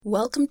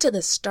Welcome to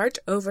the Start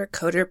Over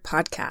Coder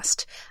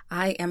podcast.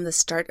 I am the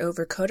Start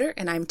Over Coder,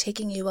 and I'm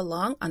taking you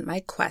along on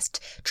my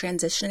quest,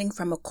 transitioning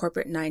from a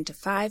corporate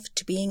 9-to-5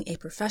 to being a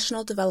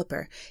professional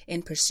developer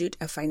in pursuit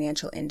of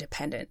financial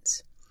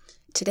independence.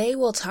 Today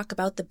we'll talk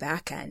about the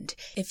back end.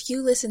 If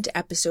you listened to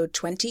episode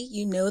 20,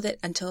 you know that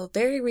until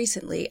very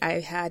recently I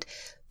had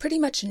pretty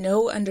much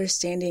no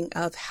understanding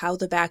of how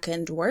the back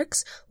end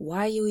works,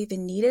 why you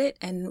even need it,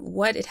 and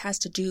what it has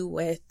to do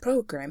with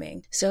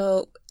programming.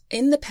 So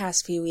in the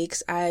past few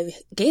weeks, I've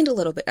gained a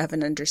little bit of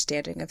an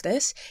understanding of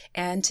this,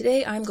 and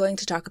today I'm going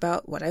to talk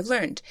about what I've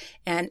learned.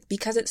 And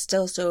because it's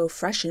still so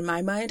fresh in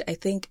my mind, I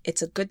think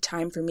it's a good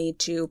time for me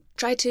to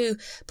try to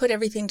put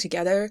everything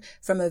together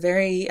from a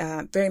very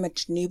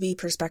much newbie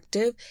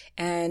perspective.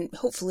 And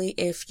hopefully,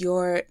 if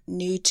you're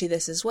new to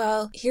this as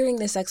well, hearing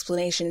this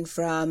explanation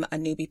from a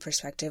newbie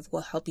perspective will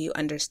help you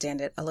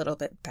understand it a little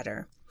bit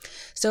better.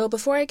 So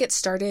before I get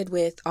started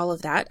with all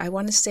of that, I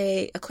want to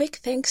say a quick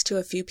thanks to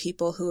a few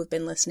people who have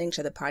been listening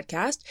to the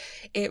podcast.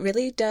 It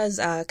really does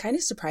kind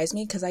of surprise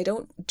me because I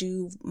don't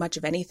do much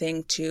of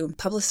anything to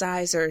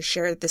publicize or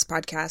share this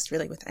podcast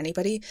really with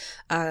anybody.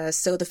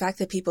 So the fact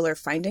that people are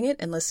finding it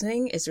and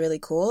listening is really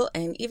cool,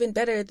 and even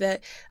better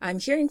that I'm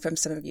hearing from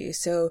some of you.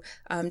 So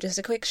just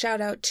a quick shout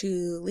out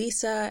to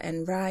Lisa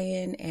and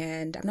Ryan,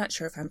 and I'm not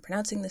sure if I'm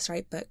pronouncing this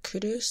right, but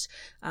Kudus,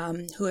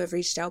 who have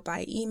reached out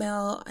by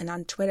email and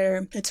on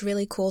Twitter. It's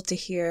really cool to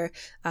hear,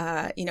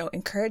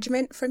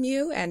 encouragement from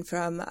you and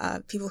from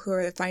people who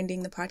are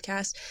finding the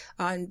podcast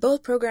on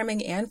both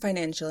programming and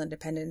financial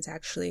independence,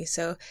 actually.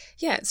 So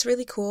yeah, it's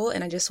really cool.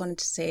 And I just wanted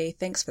to say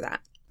thanks for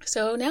that.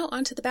 So now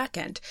on to the back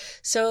end.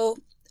 So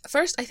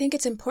first, I think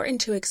it's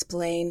important to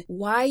explain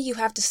why you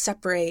have to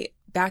separate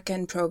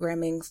back-end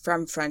programming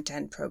from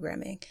front-end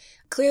programming.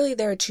 Clearly,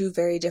 there are two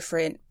very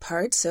different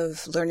parts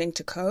of learning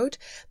to code,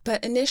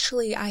 but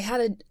initially I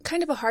had a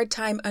kind of a hard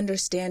time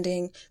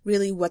understanding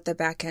really what the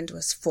back-end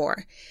was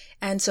for.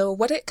 And so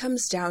what it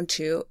comes down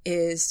to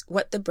is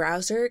what the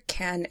browser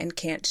can and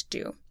can't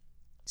do.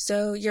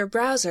 So your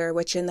browser,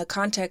 which in the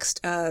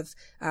context of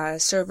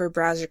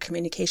server-browser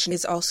communication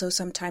is also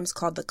sometimes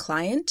called the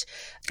client,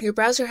 your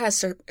browser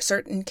has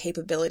certain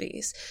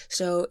capabilities.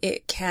 So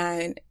it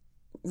can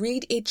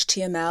read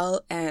HTML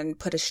and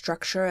put a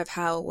structure of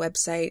how a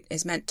website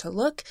is meant to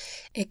look.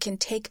 It can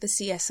take the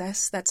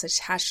CSS that's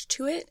attached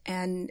to it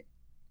and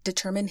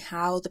determine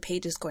how the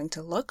page is going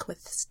to look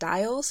with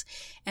styles.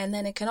 And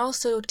then it can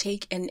also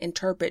take and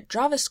interpret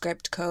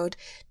JavaScript code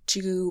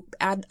to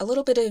add a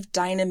little bit of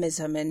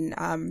dynamism and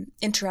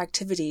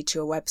interactivity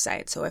to a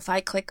website. So if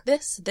I click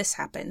this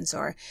happens.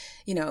 Or,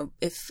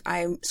 if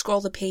I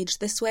scroll the page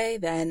this way,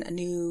 then a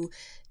new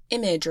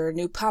image or a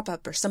new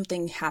pop-up or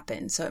something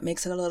happens, so it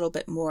makes it a little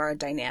bit more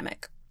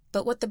dynamic.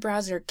 But what the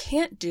browser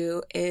can't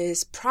do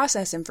is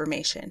process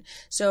information.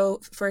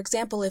 So, for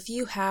example, if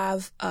you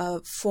have a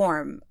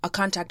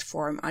contact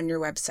form on your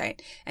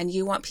website, and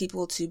you want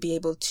people to be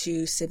able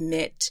to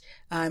submit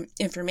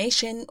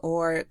information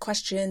or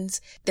questions,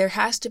 there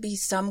has to be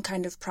some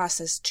kind of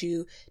process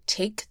to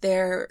take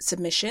their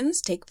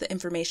submissions, take the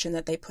information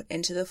that they put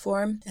into the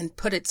form, and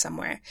put it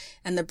somewhere.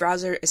 And the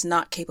browser is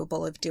not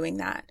capable of doing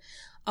that.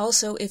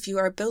 Also, if you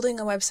are building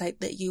a website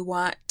that you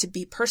want to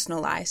be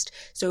personalized,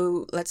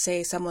 so let's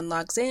say someone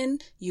logs in,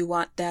 you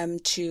want them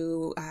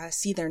to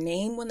see their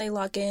name when they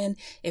log in.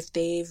 If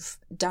they've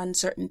done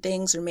certain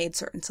things or made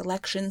certain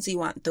selections, you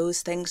want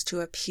those things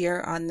to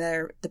appear on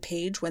the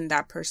page when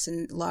that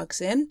person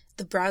logs in.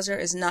 The browser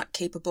is not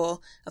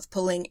capable of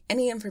pulling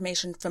any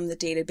information from the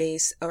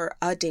database or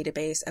a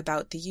database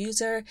about the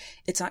user.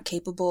 It's not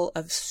capable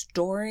of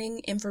storing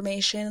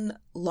information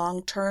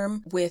long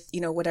term with,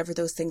 whatever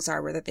those things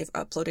are, whether they've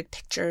uploaded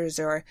pictures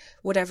or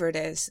whatever it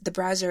is. The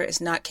browser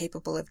is not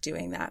capable of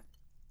doing that.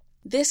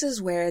 This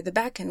is where the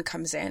backend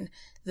comes in.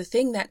 The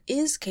thing that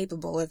is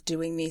capable of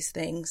doing these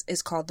things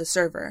is called the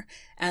server.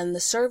 And the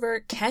server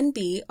can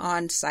be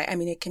on site.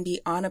 It can be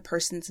on a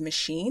person's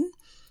machine.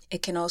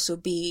 It can also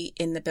be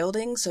in the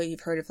building. So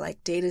you've heard of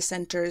like data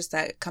centers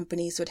that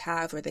companies would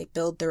have where they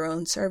build their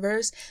own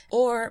servers,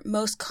 or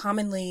most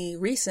commonly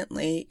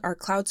recently are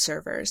cloud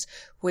servers,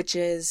 which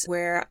is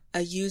where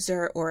a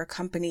user or a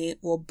company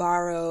will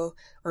borrow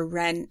or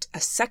rent a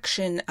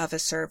section of a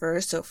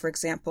server. So for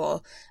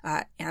example,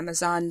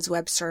 Amazon's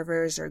web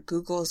servers or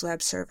Google's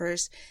web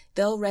servers,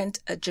 they'll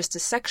rent just a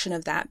section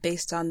of that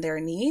based on their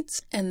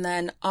needs. And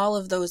then all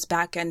of those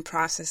back-end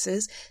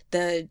processes,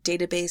 the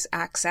database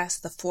access,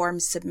 the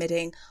forms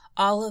submitting,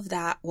 all of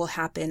that will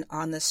happen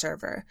on the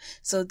server.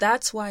 So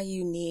that's why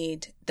you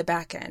need the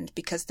backend,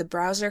 because the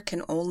browser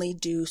can only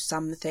do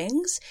some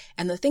things.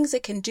 And the things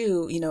it can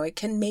do, it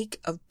can make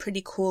a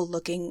pretty cool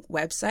looking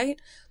website,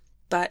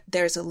 but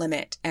there's a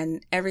limit,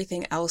 and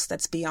everything else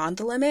that's beyond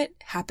the limit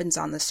happens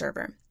on the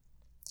server.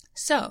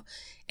 So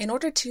In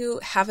order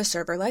to have a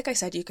server, like I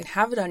said, you can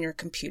have it on your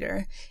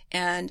computer,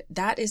 and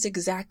that is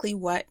exactly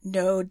what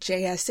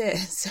Node.js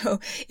is. So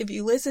if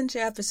you listen to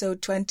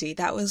episode 20,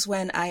 that was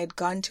when I had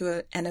gone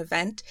to an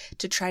event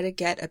to try to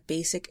get a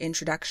basic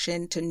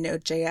introduction to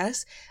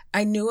Node.js.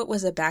 I knew it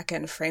was a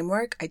backend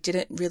framework. I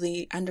didn't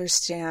really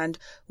understand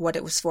what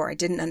it was for. I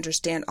didn't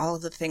understand all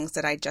of the things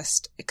that I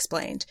just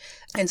explained.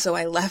 And so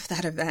I left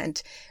that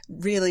event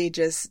really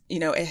just,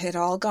 it had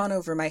all gone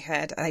over my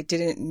head. I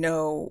didn't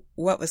know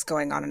what was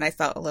going on, and I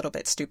felt a little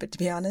bit stupid, to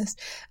be honest.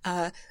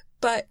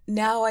 But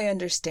now I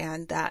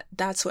understand that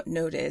that's what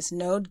Node is.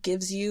 Node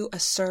gives you a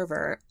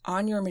server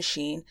on your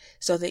machine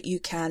so that you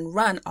can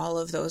run all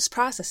of those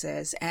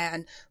processes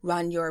and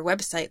run your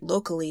website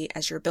locally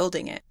as you're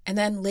building it. And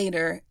then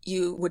later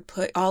you would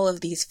put all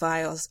of these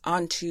files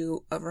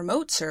onto a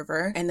remote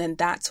server, and then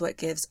that's what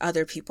gives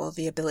other people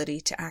the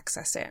ability to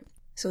access it.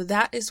 So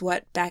that is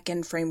what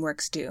backend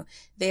frameworks do.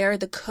 They are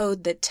the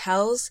code that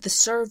tells the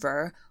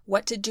server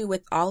what to do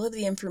with all of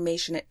the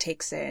information it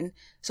takes in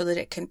so that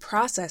it can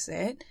process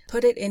it,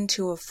 put it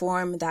into a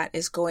form that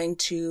is going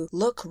to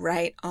look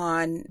right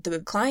on the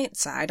client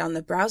side, on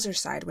the browser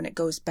side when it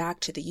goes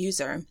back to the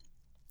user.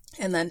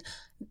 And then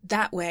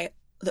that way,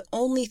 the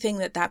only thing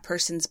that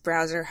person's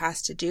browser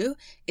has to do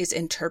is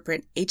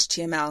interpret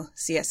HTML,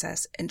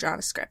 CSS, and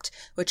JavaScript,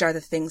 which are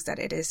the things that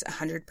it is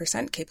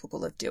 100%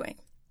 capable of doing.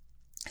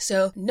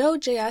 So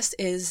Node.js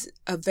is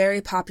a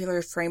very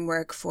popular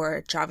framework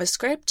for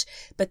JavaScript,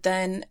 but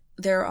then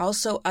there are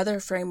also other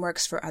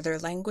frameworks for other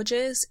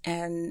languages,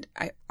 and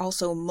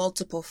also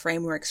multiple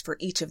frameworks for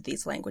each of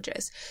these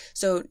languages.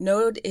 So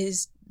Node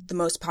is the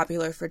most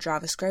popular for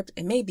JavaScript.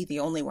 It may be the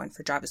only one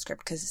for JavaScript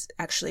because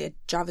actually a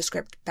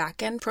JavaScript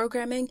backend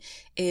programming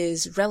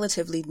is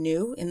relatively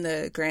new in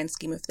the grand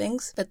scheme of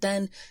things. But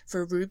then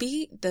for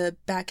Ruby, the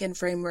backend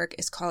framework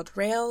is called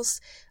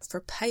Rails. For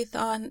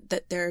Python,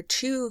 there are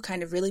two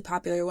kind of really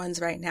popular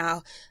ones right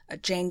now,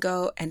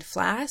 Django and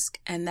Flask.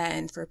 And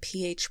then for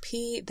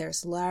PHP,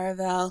 there's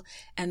Laravel.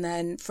 And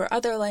then for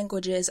other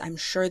languages, I'm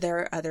sure there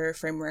are other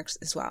frameworks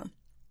as well.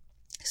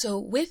 So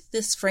with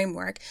this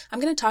framework, I'm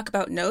going to talk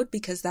about Node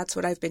because that's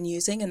what I've been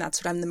using and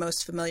that's what I'm the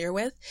most familiar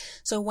with.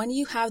 So when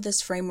you have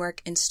this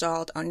framework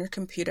installed on your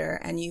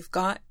computer and you've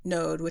got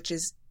Node, which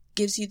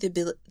gives you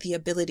the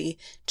ability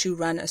to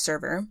run a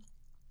server,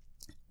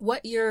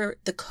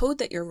 the code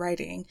that you're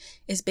writing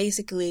is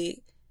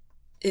basically,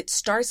 it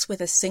starts with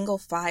a single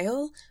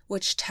file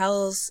which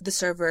tells the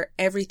server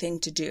everything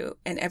to do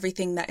and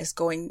everything that is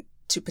going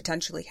to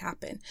potentially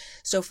happen.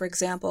 So for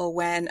example,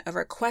 when a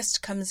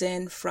request comes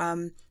in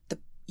from the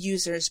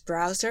user's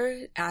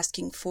browser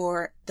asking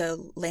for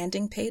the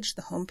landing page,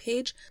 the home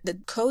page, the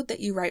code that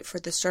you write for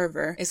the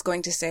server is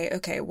going to say,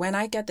 okay, when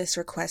I get this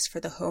request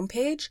for the home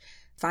page,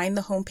 find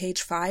the homepage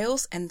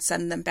files and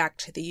send them back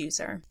to the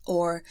user.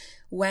 Or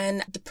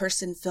when the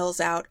person fills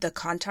out the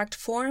contact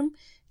form,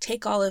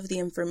 take all of the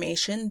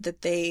information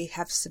that they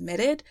have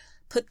submitted,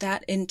 put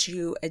that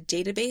into a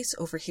database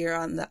over here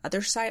on the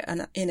other side,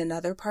 in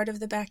another part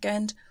of the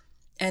backend,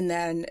 and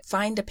then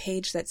find a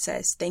page that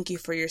says, thank you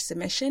for your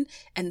submission,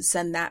 and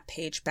send that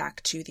page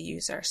back to the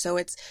user. So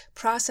it's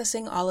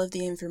processing all of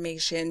the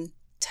information,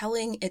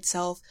 telling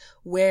itself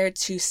where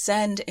to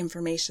send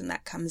information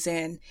that comes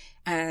in,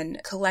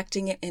 and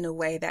collecting it in a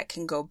way that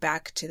can go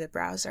back to the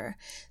browser.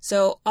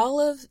 So all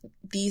of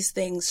these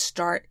things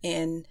start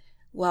in,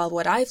 well,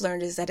 what I've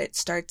learned is that it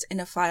starts in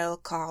a file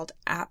called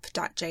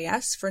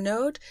app.js for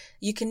Node.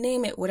 You can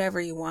name it whatever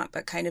you want,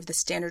 but kind of the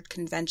standard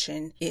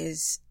convention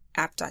is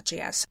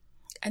app.js.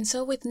 And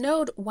so with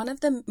Node, one of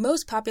the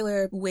most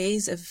popular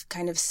ways of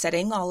kind of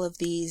setting all of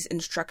these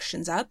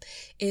instructions up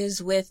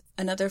is with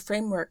another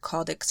framework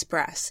called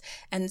Express.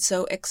 And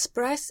so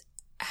Express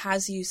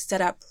has you set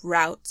up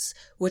routes,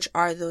 which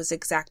are those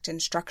exact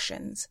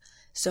instructions.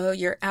 So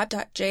your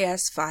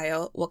app.js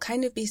file will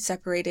kind of be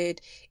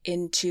separated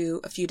into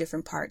a few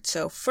different parts.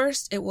 So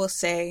first it will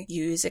say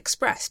use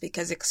Express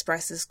because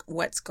Express is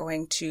what's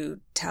going to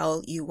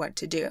tell you what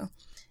to do.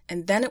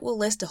 And then it will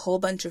list a whole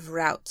bunch of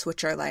routes,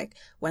 which are like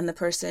when the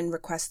person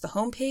requests the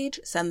home page,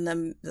 send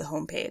them the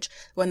home page.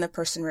 When the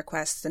person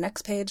requests the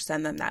next page,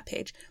 send them that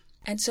page.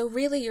 And so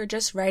really you're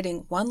just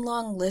writing one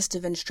long list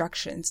of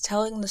instructions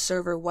telling the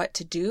server what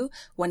to do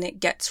when it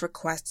gets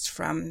requests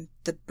from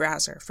the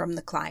browser, from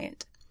the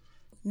client.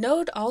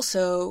 Node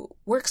also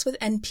works with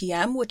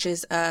NPM, which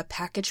is a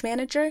package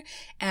manager,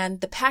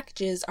 and the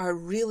packages are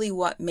really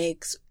what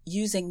makes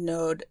using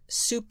Node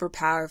super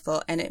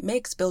powerful, and it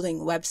makes building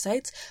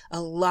websites a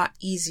lot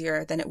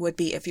easier than it would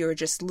be if you were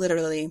just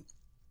literally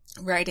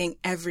writing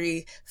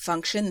every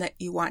function that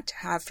you want to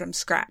have from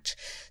scratch.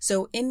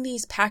 So in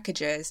these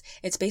packages,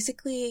 it's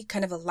basically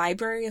kind of a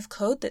library of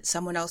code that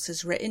someone else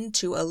has written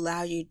to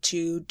allow you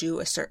to do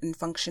a certain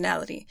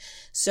functionality.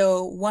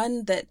 So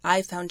one that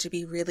I found to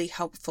be really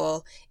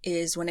helpful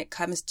is when it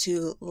comes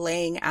to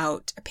laying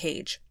out a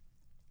page.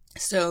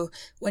 So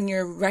when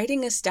you're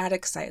writing a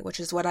static site, which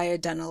is what I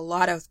had done a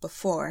lot of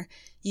before,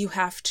 you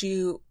have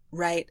to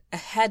write a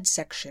head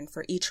section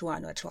for each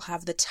one, which will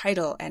have the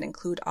title and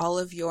include all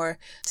of your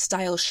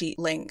style sheet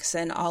links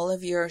and all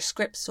of your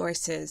script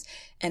sources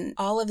and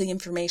all of the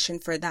information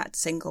for that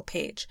single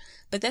page.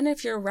 But then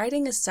if you're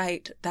writing a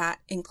site that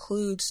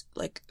includes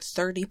like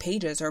 30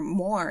 pages or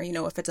more,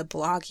 if it's a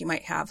blog, you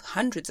might have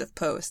hundreds of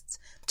posts.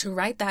 To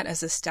write that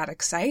as a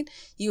static site,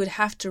 you would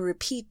have to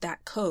repeat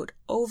that code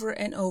over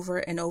and over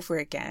and over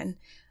again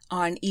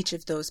on each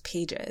of those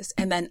pages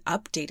and then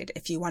update it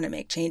if you want to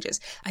make changes.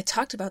 I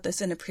talked about this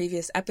in a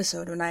previous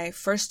episode when I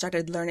first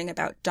started learning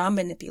about DOM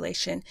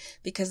manipulation,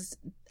 because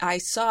I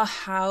saw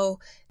how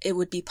it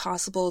would be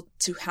possible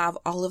to have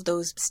all of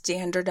those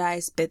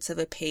standardized bits of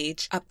a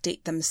page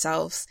update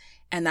themselves.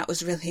 And that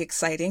was really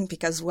exciting,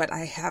 because what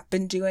I have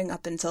been doing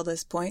up until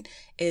this point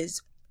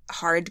is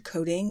hard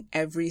coding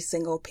every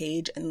single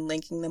page and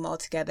linking them all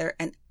together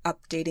and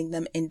updating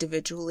them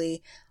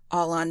individually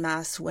all en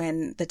masse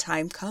when the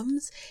time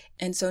comes.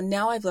 And so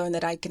now I've learned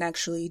that I can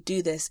actually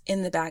do this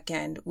in the back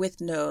end with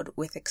Node,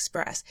 with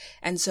Express.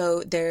 And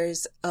so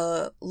there's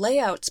a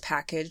layouts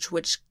package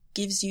which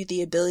gives you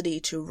the ability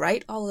to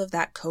write all of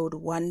that code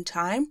one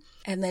time,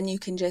 and then you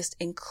can just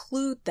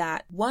include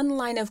that one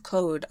line of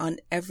code on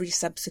every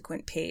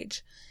subsequent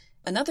page.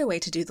 Another way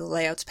to do the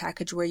layouts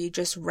package, where you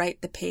just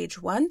write the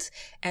page once,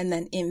 and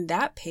then in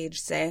that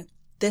page say,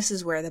 this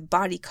is where the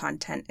body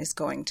content is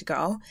going to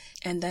go.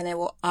 And then it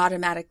will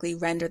automatically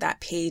render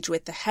that page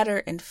with the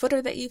header and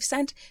footer that you've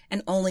sent,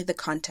 and only the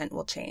content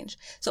will change.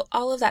 So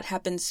all of that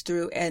happens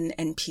through an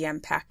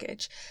NPM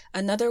package.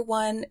 Another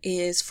one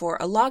is for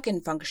a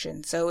login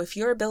function. So if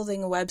you're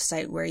building a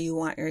website where you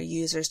want your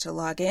users to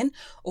log in,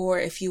 or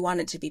if you want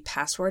it to be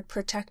password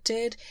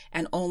protected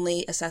and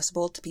only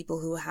accessible to people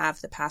who have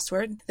the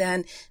password,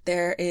 then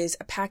there is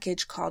a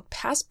package called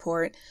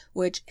Passport,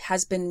 which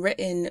has been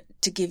written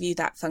to give you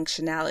that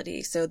functionality.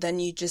 So then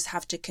you just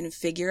have to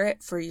configure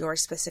it for your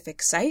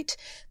specific site.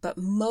 But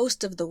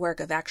most of the work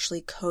of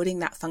actually coding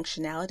that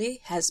functionality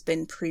has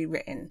been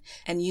pre-written.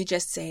 And you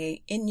just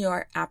say in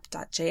your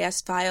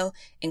app.js file,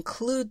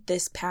 include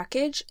this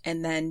package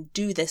and then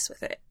do this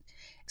with it.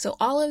 So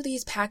all of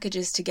these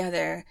packages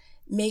together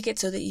make it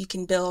so that you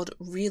can build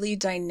really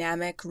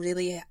dynamic,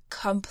 really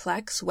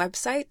complex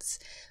websites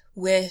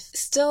with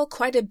still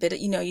quite a bit,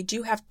 you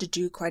do have to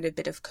do quite a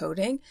bit of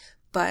coding,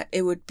 but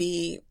it would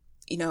be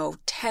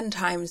 10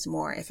 times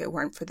more if it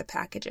weren't for the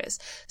packages.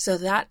 So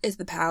that is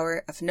the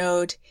power of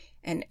Node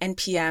and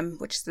NPM,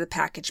 which is the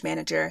package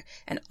manager,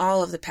 and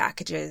all of the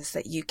packages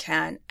that you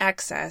can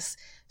access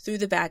through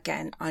the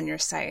backend on your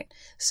site.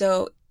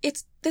 So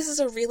this is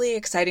a really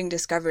exciting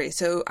discovery.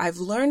 So I've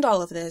learned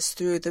all of this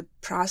through the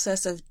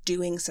process of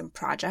doing some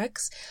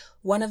projects.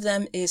 One of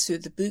them is through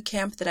the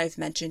bootcamp that I've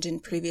mentioned in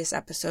previous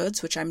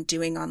episodes, which I'm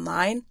doing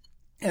online.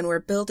 And we're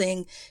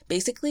building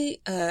basically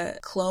a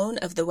clone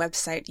of the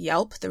website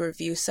Yelp, the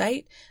review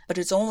site, but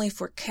it's only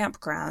for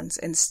campgrounds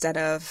instead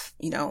of,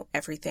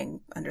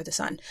 everything under the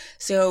sun.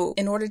 So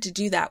in order to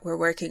do that, we're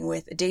working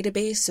with a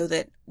database so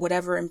that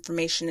whatever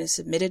information is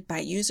submitted by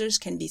users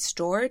can be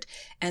stored.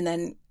 And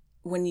then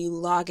when you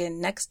log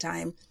in next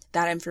time,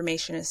 that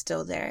information is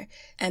still there.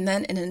 And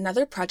then in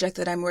another project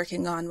that I'm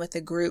working on with a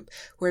group,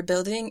 we're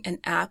building an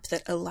app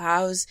that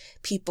allows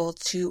people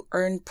to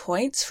earn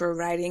points for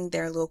riding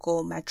their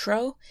local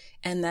metro.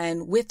 And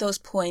then with those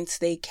points,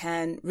 they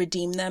can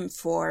redeem them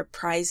for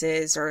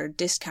prizes or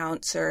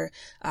discounts or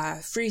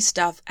free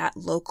stuff at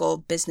local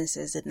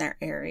businesses in their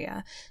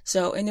area.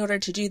 So in order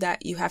to do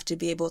that, you have to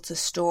be able to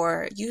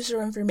store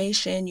user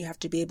information. You have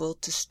to be able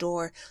to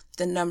store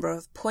the number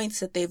of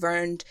points that they've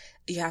earned.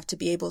 You have to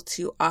be able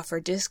to offer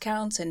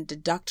discounts and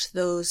deduct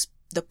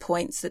the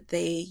points that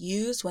they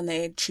use when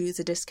they choose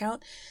a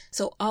discount.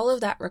 So all of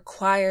that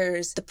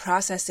requires the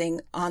processing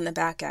on the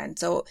back end.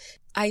 So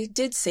I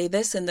did say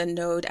this in the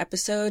Node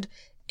episode.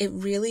 It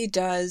really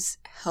does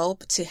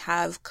help to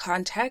have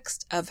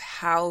context of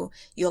how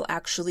you'll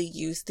actually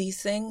use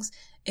these things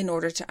in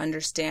order to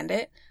understand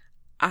it.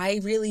 I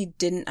really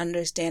didn't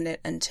understand it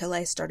until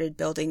I started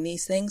building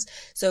these things.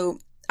 So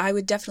I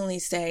would definitely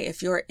say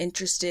if you're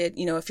interested,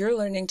 if you're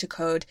learning to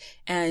code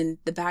and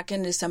the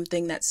backend is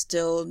something that's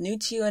still new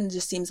to you and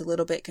just seems a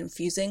little bit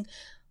confusing,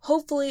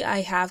 hopefully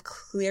I have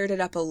cleared it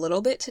up a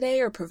little bit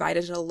today or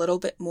provided a little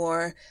bit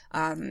more,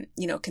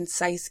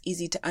 concise,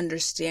 easy to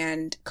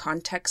understand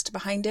context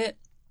behind it.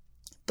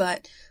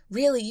 But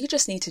really, you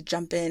just need to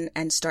jump in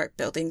and start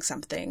building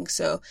something.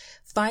 So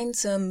find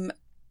some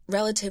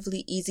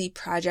relatively easy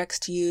projects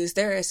to use.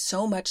 There is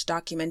so much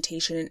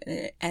documentation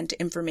and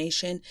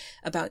information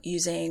about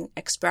using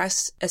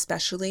Express,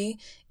 especially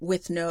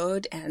with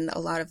Node and a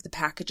lot of the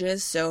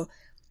packages. So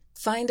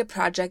find a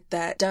project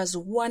that does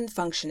one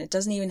function. It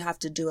doesn't even have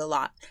to do a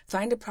lot.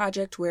 Find a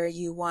project where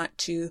you want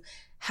to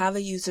have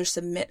a user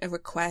submit a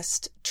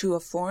request to a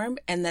form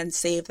and then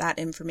save that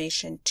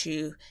information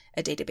to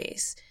a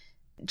database.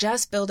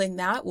 just building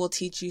that will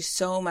teach you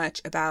so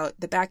much about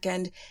the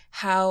backend,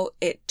 how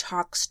it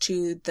talks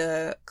to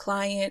the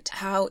client,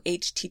 how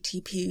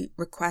HTTP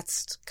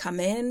requests come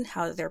in,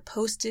 how they're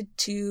posted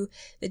to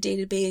the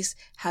database,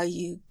 how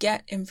you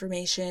get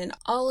information,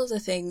 all of the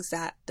things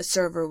that the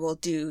server will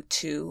do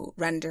to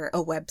render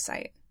a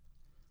website.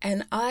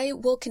 And I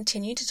will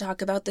continue to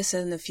talk about this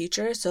in the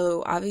future.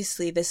 So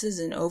obviously this is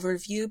an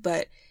overview,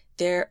 but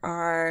there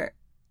are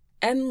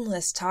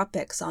endless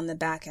topics on the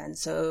back end.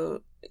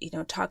 So,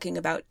 talking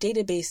about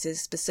databases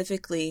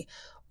specifically,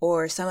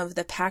 or some of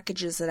the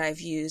packages that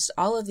I've used,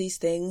 all of these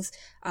things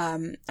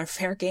are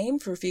fair game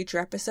for future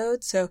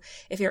episodes. So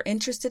if you're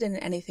interested in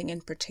anything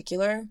in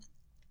particular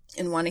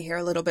and want to hear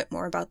a little bit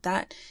more about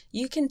that,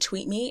 you can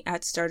tweet me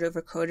at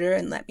StartOverCoder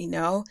and let me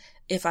know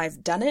if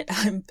I've done it.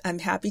 I'm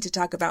happy to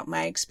talk about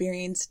my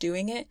experience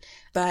doing it.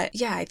 But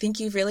yeah, I think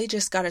you've really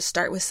just got to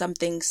start with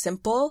something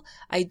simple,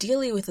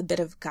 ideally with a bit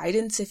of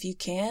guidance if you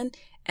can,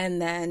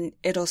 and then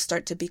it'll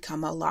start to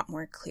become a lot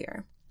more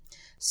clear.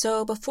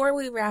 So before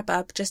we wrap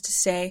up, just to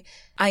say,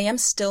 I am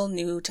still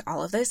new to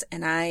all of this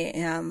and I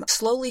am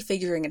slowly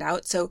figuring it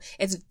out. So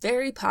it's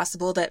very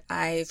possible that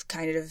I've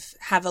kind of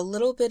have a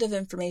little bit of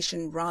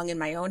information wrong in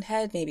my own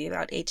head, maybe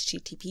about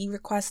HTTP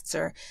requests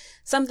or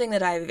something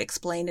that I've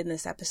explained in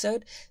this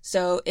episode.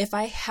 So if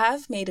I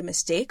have made a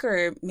mistake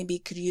or maybe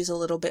could use a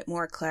little bit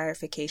more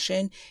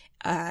clarification,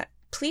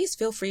 please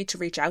feel free to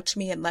reach out to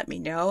me and let me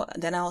know.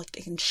 Then I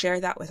can share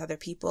that with other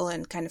people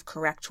and kind of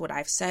correct what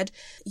I've said.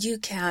 You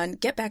can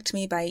get back to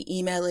me by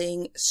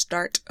emailing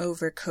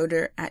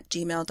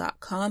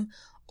startovercoder@gmail.com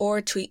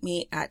or tweet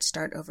me at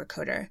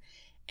startovercoder.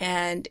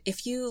 And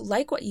if you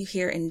like what you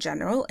hear in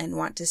general and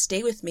want to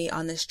stay with me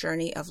on this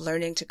journey of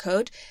learning to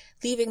code,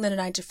 leaving the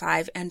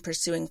 9-to-5 and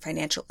pursuing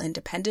financial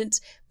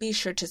independence, be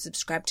sure to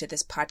subscribe to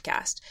this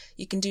podcast.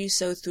 You can do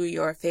so through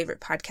your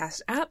favorite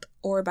podcast app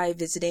or by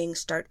visiting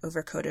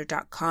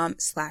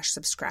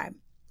startovercoder.com/subscribe.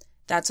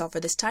 That's all for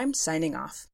this time. Signing off.